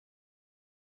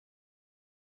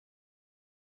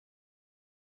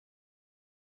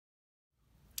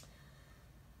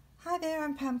Hi there,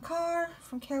 I'm Pam Carr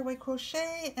from Caraway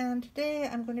Crochet, and today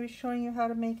I'm going to be showing you how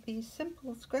to make these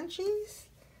simple scrunchies.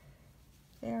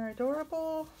 They are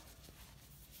adorable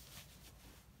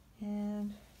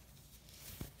and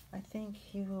I think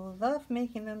you will love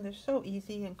making them. They're so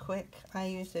easy and quick. I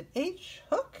use an H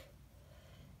hook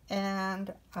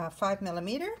and a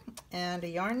 5mm and a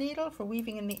yarn needle for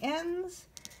weaving in the ends,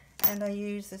 and I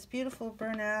use this beautiful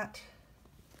Bernat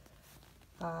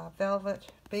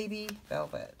velvet, baby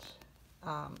velvet.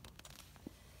 And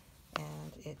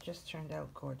it just turned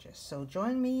out gorgeous. So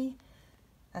join me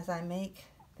as I make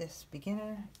this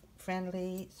beginner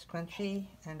friendly scrunchie,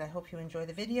 and I hope you enjoy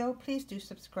the video. Please do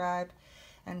subscribe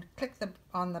and click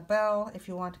on the bell if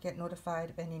you want to get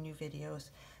notified of any new videos,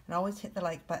 and always hit the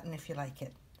like button if you like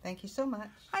it. Thank you so much.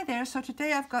 Hi there. So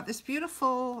today I've got this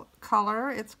beautiful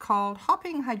color. It's called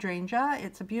Hopping Hydrangea.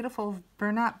 It's a beautiful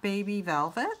Bernat baby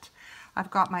velvet.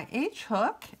 I've got my H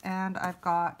hook and I've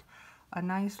got a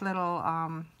nice little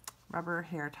rubber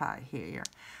hair tie here.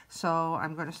 So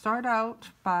I'm going to start out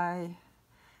by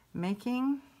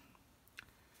making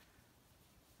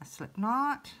a slip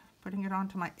knot, putting it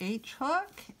onto my H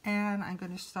hook, and I'm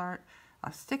going to start,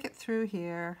 I'll stick it through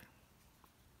here.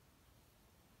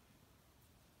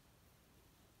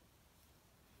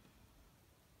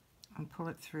 And pull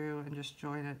it through and just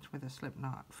join it with a slip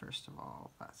knot first of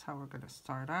all. That's how we're going to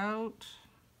start out.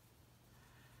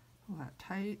 Pull that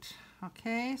tight.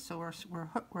 Okay, so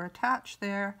we're attached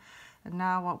there, and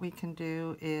now what we can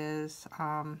do is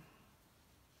I've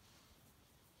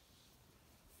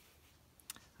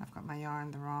got my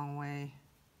yarn the wrong way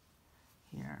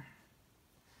here.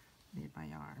 Need my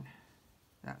yarn.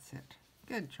 That's it.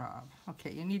 Good job.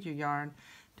 Okay, you need your yarn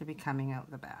to be coming out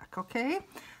the back. Okay,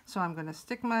 so I'm going to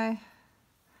stick and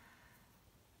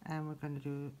we're going to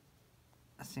do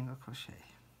a single crochet.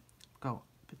 Go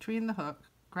between the hook,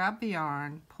 grab the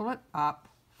yarn, pull it up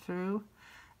through,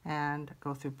 and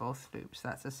go through both loops.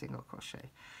 That's a single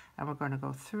crochet. And we're going to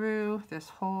go through this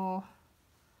whole,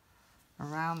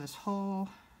 around this whole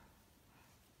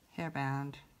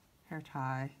hairband, hair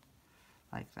tie,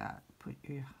 like that. Put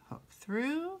your hook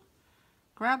through,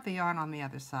 grab the yarn on the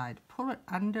other side, pull it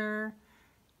under,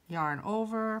 yarn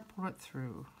over, pull it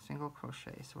through, single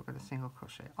crochet. So we're going to single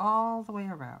crochet all the way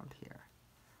around here.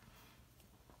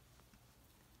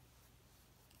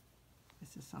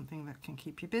 This is something that can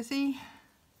keep you busy.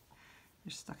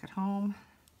 You're stuck at home,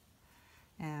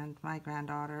 and my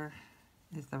granddaughter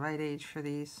is the right age for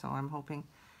these, so I'm hoping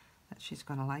that she's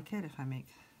going to like it if I make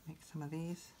some of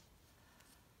these.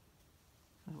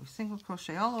 So we single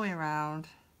crochet all the way around.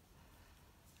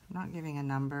 I'm not giving a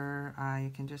number.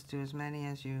 You can just do as many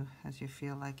as you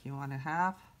feel like you want to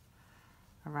have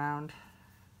around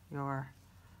your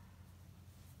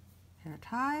hair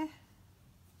tie.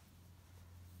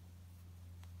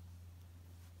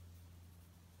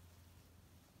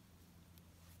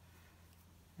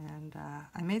 And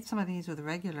I made some of these with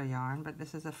regular yarn, but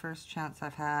this is the first chance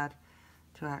I've had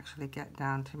to actually get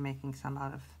down to making some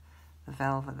out of the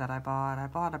velvet that I bought. I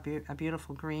bought a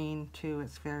beautiful green too.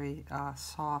 It's very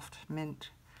soft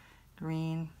mint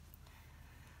green.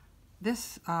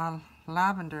 This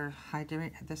lavender,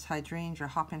 this hydrangea,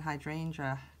 Hopping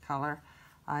Hydrangea color,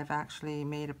 I've actually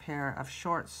made a pair of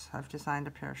shorts. I've designed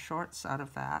a pair of shorts out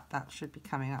of that. That should be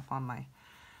coming up on my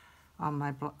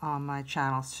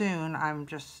channel soon. I'm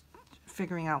just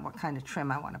figuring out what kind of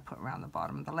trim I want to put around the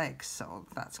bottom of the legs, so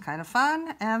that's kind of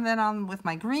fun. And then with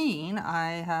my green,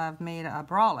 I have made a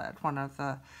bralette, one of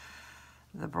the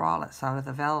bralettes out of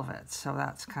the velvet, so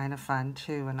that's kind of fun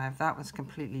too. And that was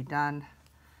completely done,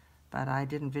 but I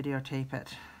didn't videotape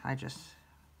it. I just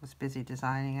was busy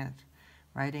designing it,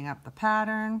 writing up the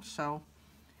pattern, so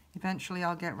eventually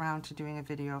I'll get around to doing a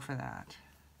video for that.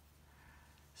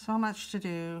 So much to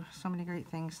do, so many great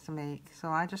things to make, so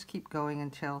I just keep going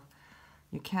until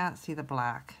you can't see the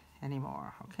black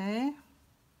anymore, okay?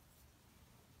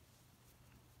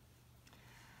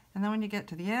 And then when you get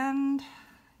to the end,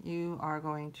 you are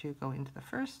going to go into the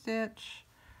first stitch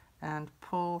and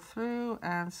pull through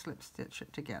and slip stitch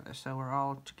it together, so we're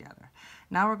all together.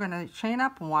 Now we're going to chain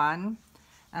up one,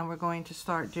 and we're going to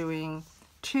start doing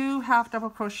 2 half double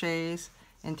crochets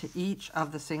into each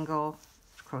of the single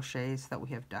crochets that we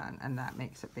have done, and that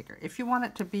makes it bigger. If you want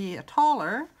it to be a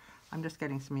taller, I'm just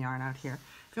getting some yarn out here.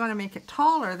 If you want to make it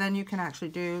taller, then you can actually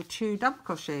do 2 double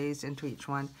crochets into each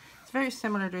one. It's very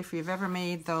similar to if you've ever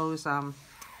made those sort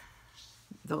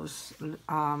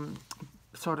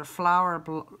of flower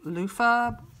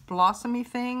loofah blossomy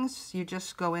things. You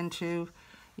just go into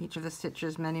each of the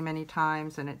stitches many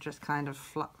times, and it just kind of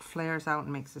flares out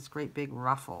and makes this great big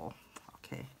ruffle.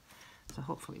 Okay, so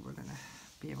hopefully we're gonna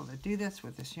be able to do this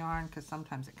with this yarn because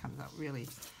sometimes it comes out really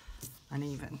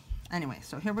uneven. Anyway,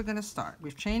 so here we're going to start.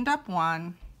 We've chained up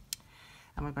one,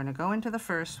 and we're going to go into the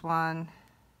first one,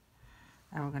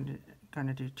 and we're going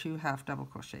to do 2 half double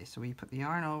crochets. So we put the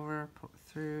yarn over, pull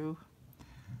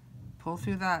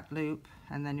through that loop,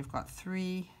 and then you've got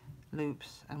 3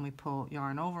 loops, and we pull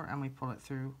yarn over and we pull it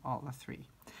through all the 3.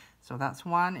 So that's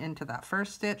 1 into that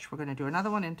first stitch. We're going to do another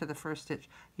one into the first stitch,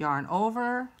 yarn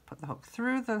over, put the hook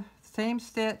through the same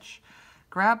stitch,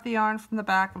 grab the yarn from the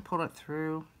back and pull it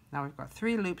through. Now we've got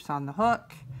 3 loops on the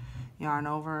hook, yarn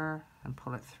over and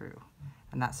pull it through.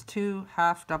 And that's 2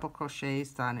 half double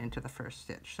crochets done into the first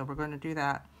stitch. So we're going to do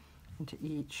that into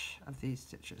each of these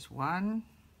stitches. 1,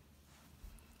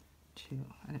 2,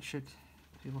 and it should,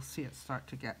 you will see it start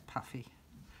to get puffy.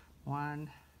 1,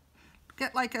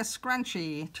 get like a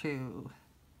scrunchie. 2,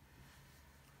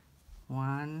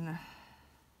 1,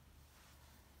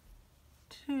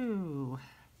 2,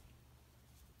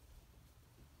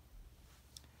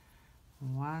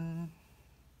 1,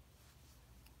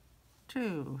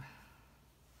 2,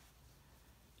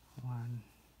 1,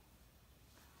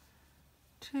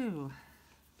 2.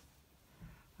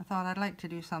 I thought I'd like to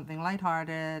do something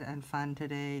lighthearted and fun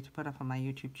today to put up on my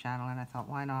YouTube channel, and I thought,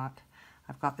 why not?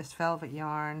 I've got this velvet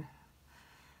yarn,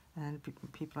 and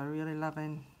people are really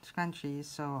loving scrunchies,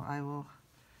 so I will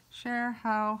share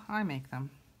how I make them.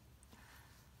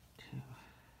 2,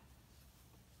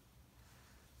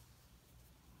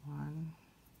 1,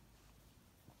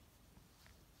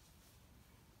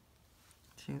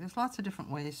 2. There's lots of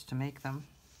different ways to make them.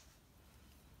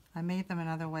 I made them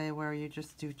another way where you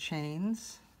just do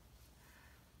chains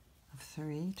of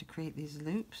 3 to create these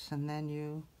loops, and then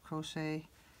you crochet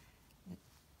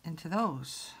into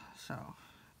those. So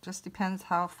just depends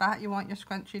how fat you want your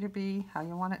scrunchie to be, how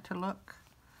you want it to look.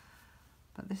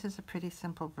 But this is a pretty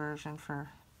simple version for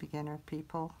beginner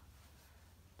people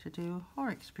to do, or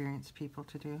experienced people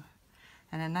to do.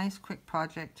 And a nice quick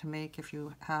project to make if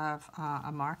you have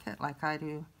a market like I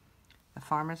do, the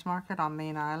farmers market on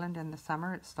Main Island in the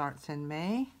summer. It starts in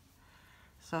May.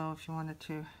 So if you wanted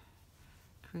to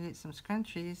create some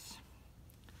scrunchies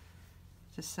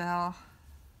to sell,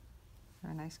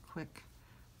 they're a nice quick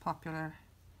popular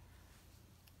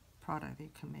product you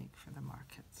can make for the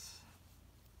markets.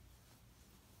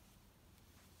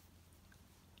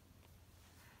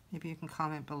 Maybe you can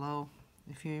comment below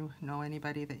if you know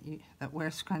anybody that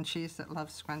wears scrunchies, that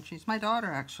loves scrunchies. My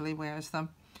daughter actually wears them,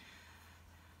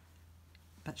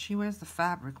 but she wears the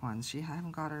fabric ones. I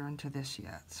haven't got her into this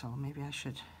yet, so maybe I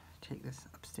should take this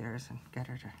upstairs and get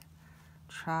her to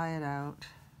try it out.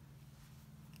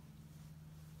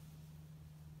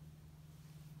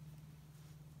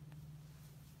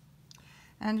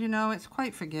 And you know, it's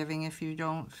quite forgiving if you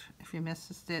miss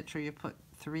a stitch or you put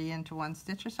 3 into 1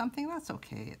 stitch or something. That's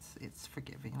okay. It's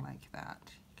forgiving like that.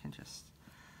 You can just,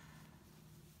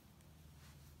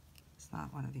 it's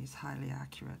not one of these highly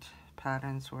accurate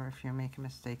patterns where if you make a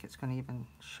mistake it's going to even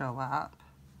show up.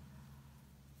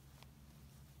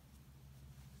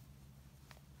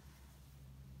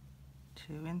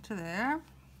 Two into there.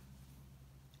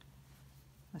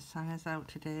 The sun is out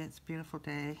today. It's a beautiful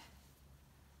day.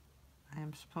 I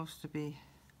am supposed to be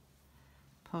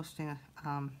posting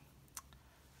a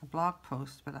blog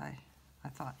post, but I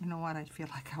thought, you know what, I feel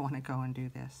like I want to go and do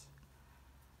this.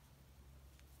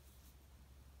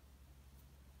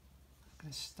 I'm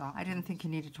going to stop. I didn't think you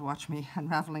needed to watch me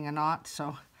unraveling a knot,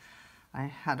 so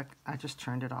I just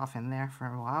turned it off in there for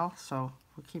a while. So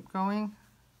we'll keep going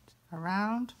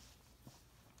around.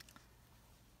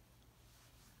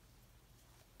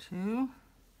 2,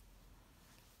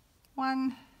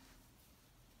 1,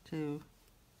 2,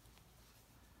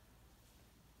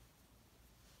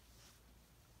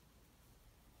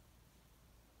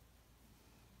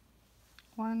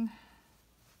 1,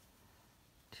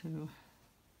 2,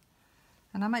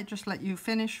 and I might just let you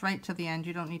finish right to the end.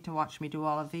 You don't need to watch me do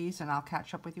all of these, and I'll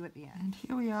catch up with you at the end. And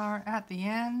here we are at the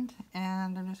end,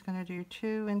 and I'm just going to do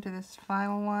 2 into this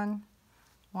final one.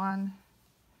 1,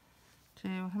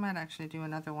 2. I might actually do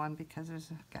another one because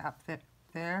there's a gap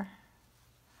there.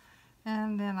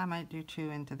 And then I might do 2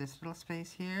 into this little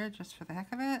space here just for the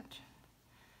heck of it.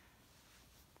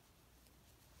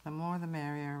 The more the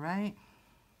merrier, right?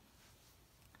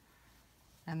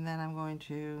 And then I'm going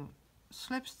to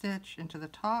slip stitch into the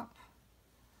top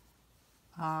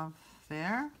of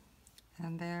there,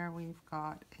 and there we've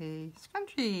got a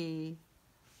scrunchie.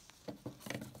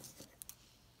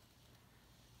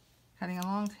 Cutting a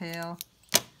long tail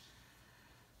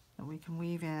that we can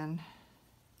weave in,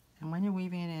 and when you're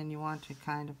weaving it in you want to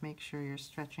kind of make sure you're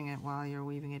stretching it while you're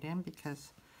weaving it in,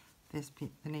 because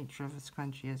the nature of a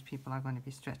scrunchie is people are going to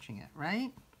be stretching it,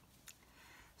 right?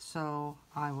 So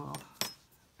I will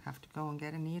have to go and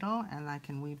get a needle and I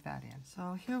can weave that in.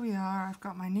 So here we are, I've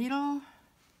got my needle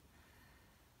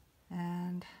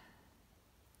and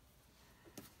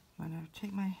I'm going to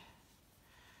take my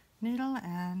needle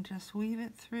and just weave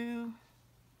it through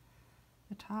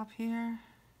the top here.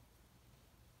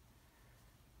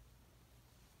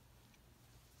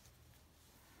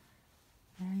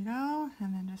 There you go,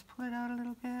 and then just pull it out a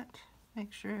little bit.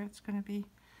 Make sure it's going to be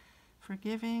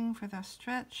forgiving for the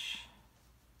stretch.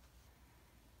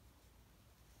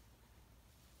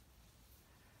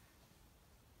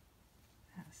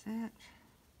 That's it.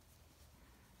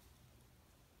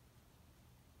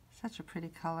 Such a pretty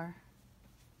color.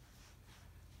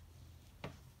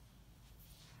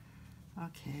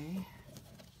 Okay.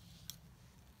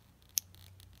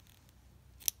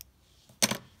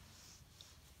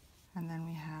 And then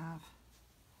we have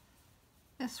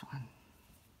this one.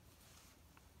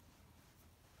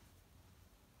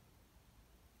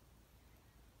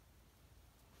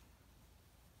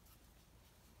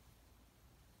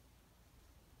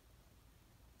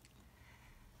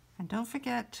 And don't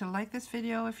forget to like this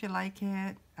video if you like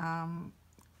it.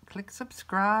 Click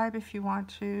subscribe if you want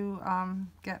to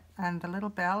and the little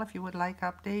bell if you would like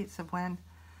updates of when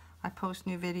I post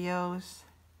new videos.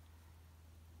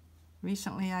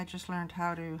 Recently I just learned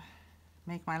how to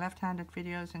make my left-handed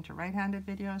videos into right-handed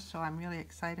videos, so I'm really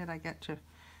excited I get to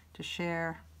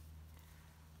share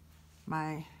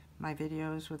my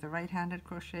videos with the right-handed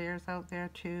crocheters out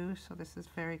there too, so this is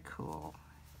very cool.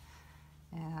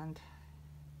 And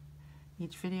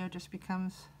each video just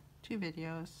becomes 2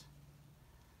 videos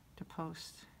to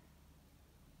post.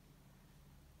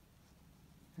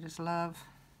 I just love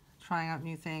trying out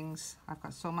new things. I've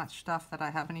got so much stuff that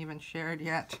I haven't even shared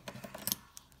yet,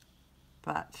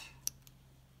 but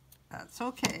that's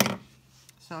okay.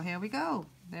 So here we go.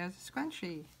 There's a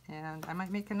scrunchie, and I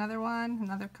might make another one,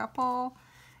 another couple,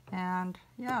 and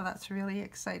yeah, that's really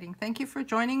exciting. Thank you for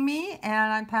joining me,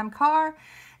 and I'm Pam Carr,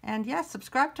 and yes,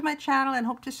 subscribe to my channel and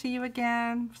hope to see you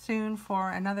again soon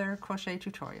for another crochet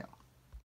tutorial.